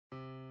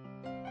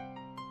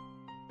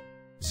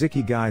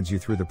Zicky guides you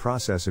through the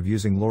process of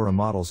using Lora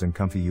models in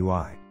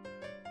ComfyUI.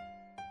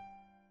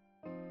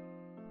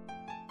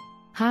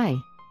 Hi.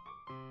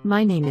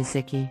 My name is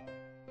Zicky.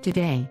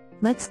 Today,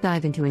 let's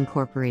dive into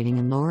incorporating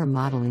a Lora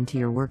model into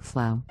your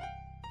workflow.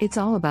 It's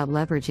all about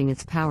leveraging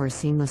its power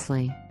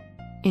seamlessly.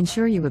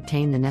 Ensure you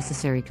obtain the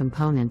necessary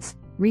components,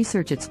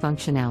 research its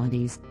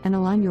functionalities, and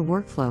align your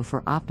workflow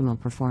for optimal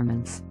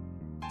performance.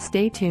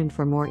 Stay tuned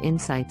for more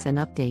insights and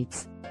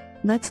updates.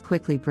 Let's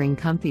quickly bring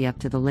Comfy up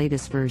to the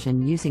latest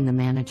version using the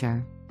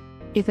manager.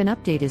 If an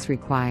update is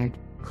required,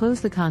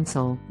 close the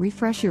console,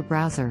 refresh your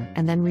browser,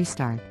 and then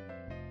restart.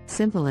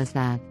 Simple as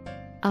that.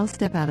 I'll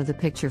step out of the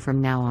picture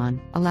from now on,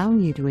 allowing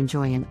you to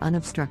enjoy an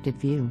unobstructed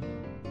view.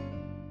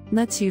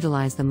 Let's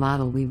utilize the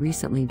model we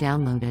recently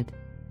downloaded.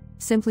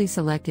 Simply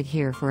select it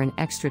here for an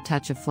extra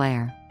touch of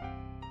flair.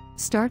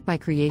 Start by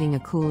creating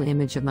a cool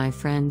image of my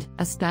friend,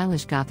 a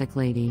stylish gothic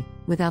lady,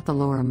 without the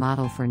Lora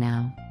model for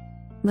now.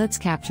 Let's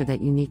capture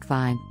that unique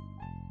vibe.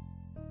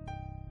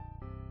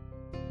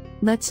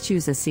 Let's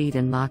choose a seed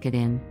and lock it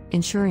in,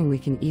 ensuring we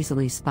can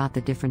easily spot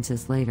the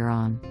differences later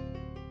on.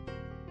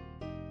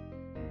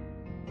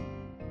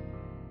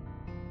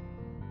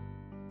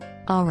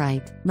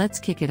 Alright, let's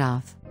kick it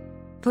off.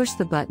 Push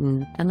the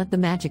button and let the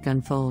magic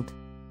unfold.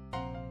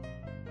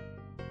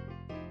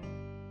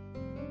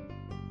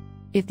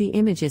 If the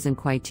image isn't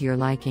quite to your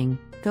liking,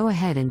 go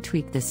ahead and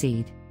tweak the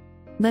seed.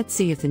 Let's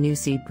see if the new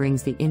seed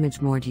brings the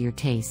image more to your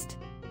taste.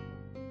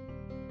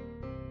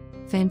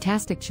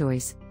 Fantastic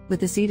choice, with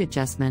the seed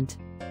adjustment.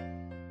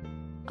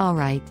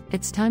 Alright,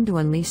 it's time to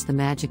unleash the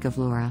magic of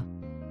Lora.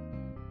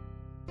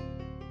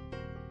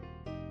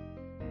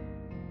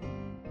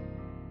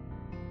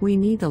 We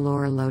need the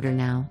Lora loader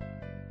now.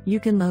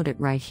 You can load it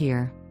right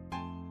here.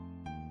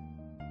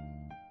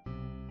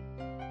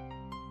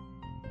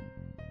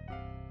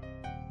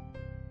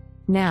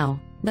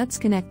 Now, let's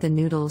connect the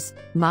noodles,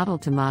 model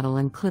to model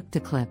and clip to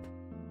clip.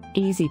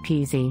 Easy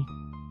peasy.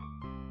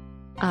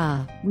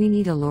 We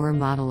need a Lora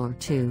model or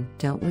two,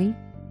 don't we?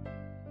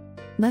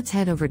 Let's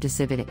head over to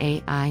Stable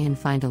AI and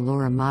find a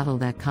Lora model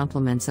that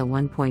complements a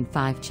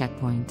 1.5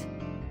 checkpoint.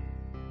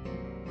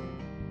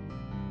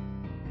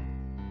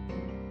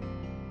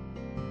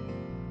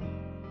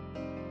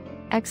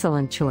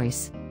 Excellent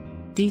choice.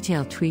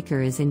 Detail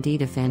Tweaker is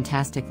indeed a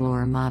fantastic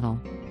Lora model.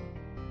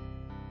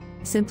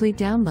 Simply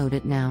download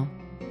it now.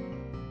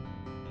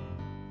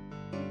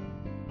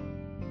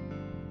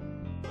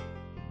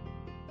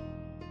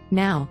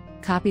 Now,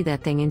 copy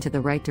that thing into the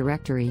right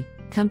directory,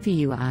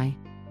 ComfyUI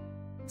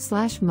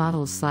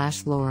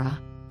 /models/Lora.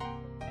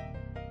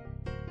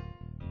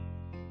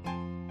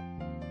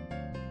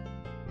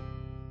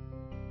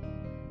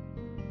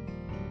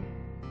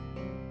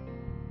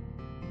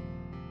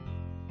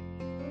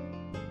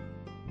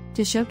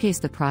 To showcase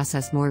the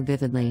process more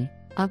vividly,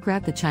 I'll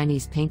grab the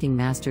Chinese painting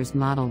master's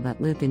model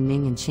that lived in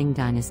Ming and Qing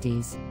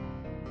dynasties.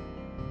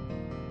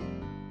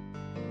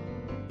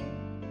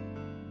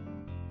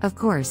 Of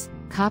course,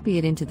 copy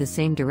it into the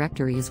same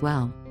directory as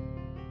well.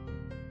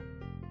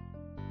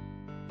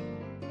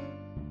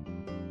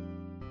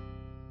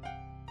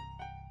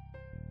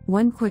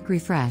 One quick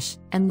refresh,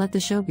 and let the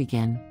show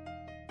begin.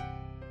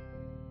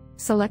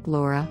 Select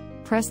Lora,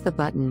 press the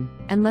button,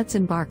 and let's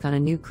embark on a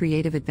new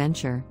creative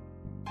adventure.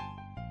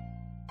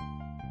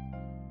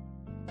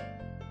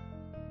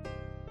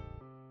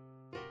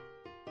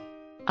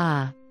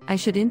 I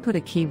should input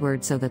a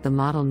keyword so that the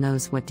model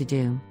knows what to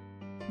do.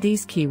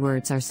 These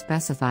keywords are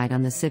specified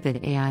on the Stable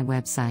AI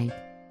website.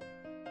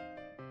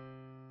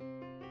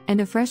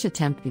 And a fresh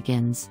attempt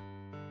begins.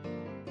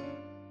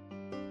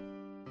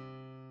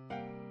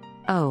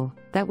 Oh,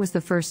 that was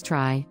the first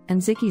try,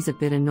 and Zicky's a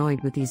bit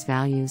annoyed with these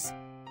values.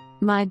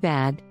 My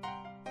bad.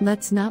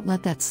 Let's not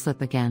let that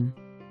slip again.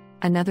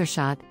 Another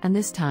shot, and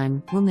this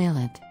time, we'll nail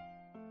it.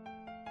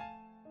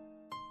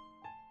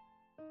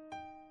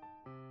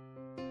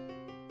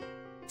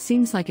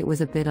 Seems like it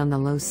was a bit on the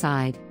low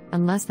side,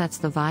 unless that's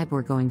the vibe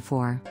we're going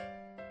for.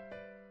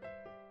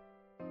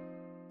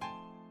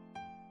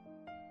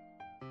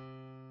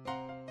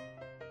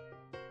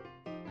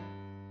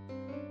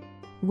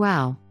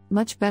 Wow,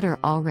 much better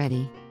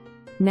already.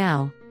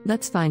 Now,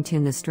 let's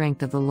fine-tune the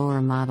strength of the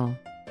Lora model.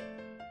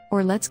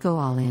 Or let's go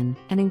all in,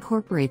 and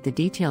incorporate the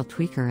detail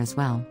tweaker as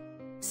well.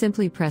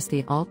 Simply press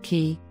the Alt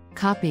key,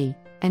 copy,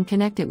 and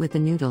connect it with the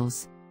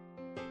noodles.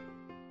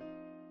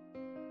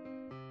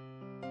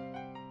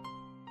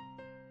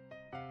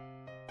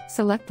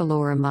 Select the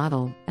Lora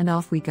model, and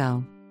off we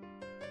go.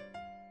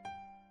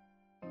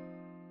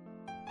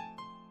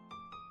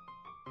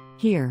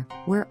 Here,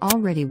 we're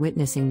already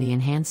witnessing the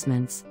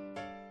enhancements.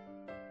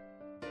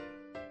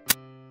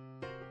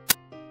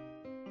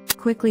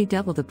 Quickly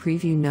double the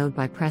preview node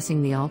by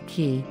pressing the Alt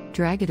key,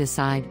 drag it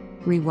aside,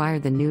 rewire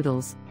the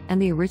noodles,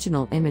 and the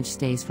original image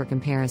stays for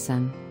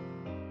comparison.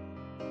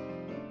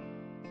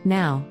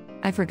 Now,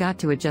 I forgot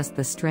to adjust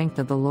the strength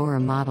of the Lora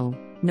model.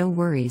 No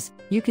worries,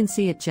 you can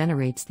see it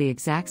generates the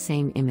exact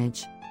same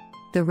image.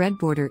 The red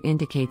border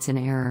indicates an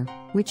error,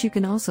 which you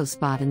can also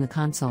spot in the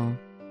console.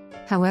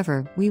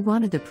 However, we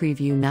wanted the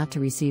preview not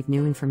to receive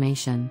new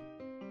information.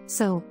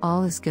 So,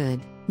 all is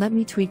good. Let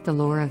me tweak the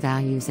Lora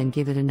values and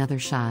give it another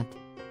shot.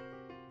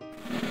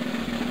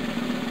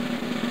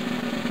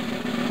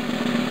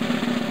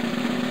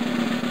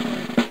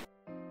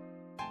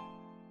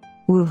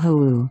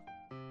 Woohoo!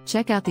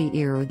 Check out the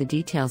ear or the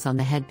details on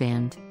the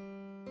headband.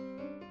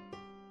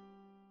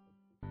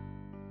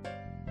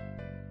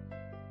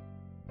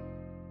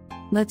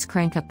 Let's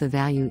crank up the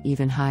value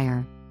even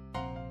higher.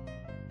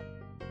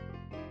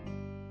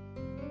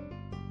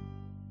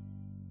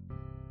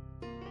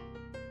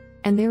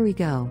 And there we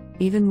go,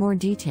 even more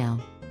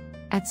detail.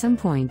 At some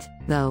point,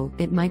 though,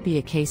 it might be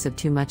a case of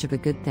too much of a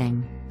good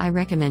thing. I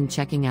recommend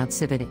checking out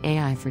Stable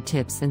AI for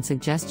tips and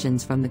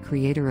suggestions from the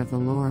creator of the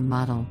Lora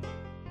model.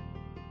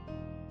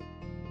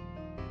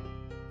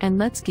 And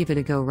let's give it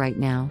a go right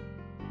now.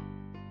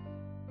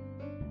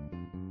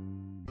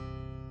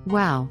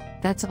 Wow,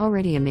 that's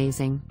already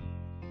amazing.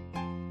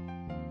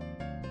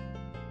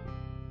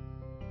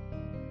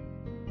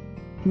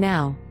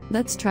 Now,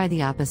 let's try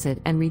the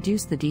opposite and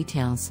reduce the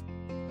details.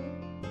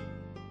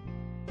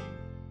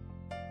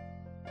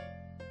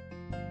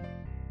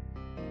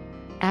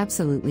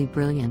 Absolutely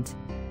brilliant.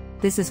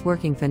 This is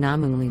working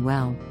phenomenally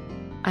well.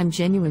 I'm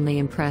genuinely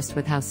impressed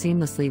with how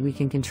seamlessly we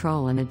can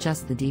control and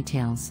adjust the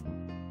details.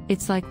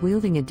 It's like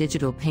wielding a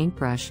digital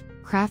paintbrush,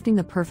 crafting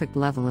the perfect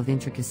level of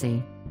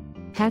intricacy.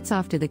 Hats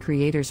off to the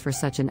creators for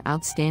such an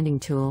outstanding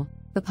tool.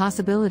 The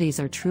possibilities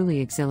are truly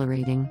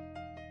exhilarating.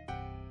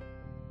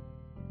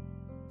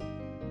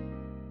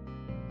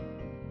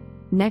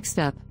 Next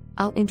up,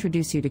 I'll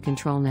introduce you to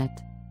ControlNet.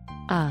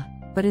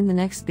 But in the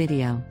next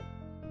video.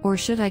 Or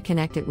should I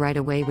connect it right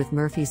away with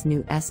Murphy's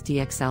new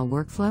SDXL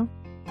workflow?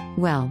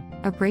 Well,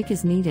 a break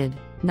is needed,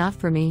 not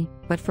for me,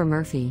 but for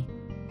Murphy.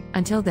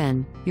 Until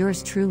then,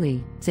 yours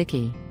truly,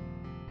 Zicky.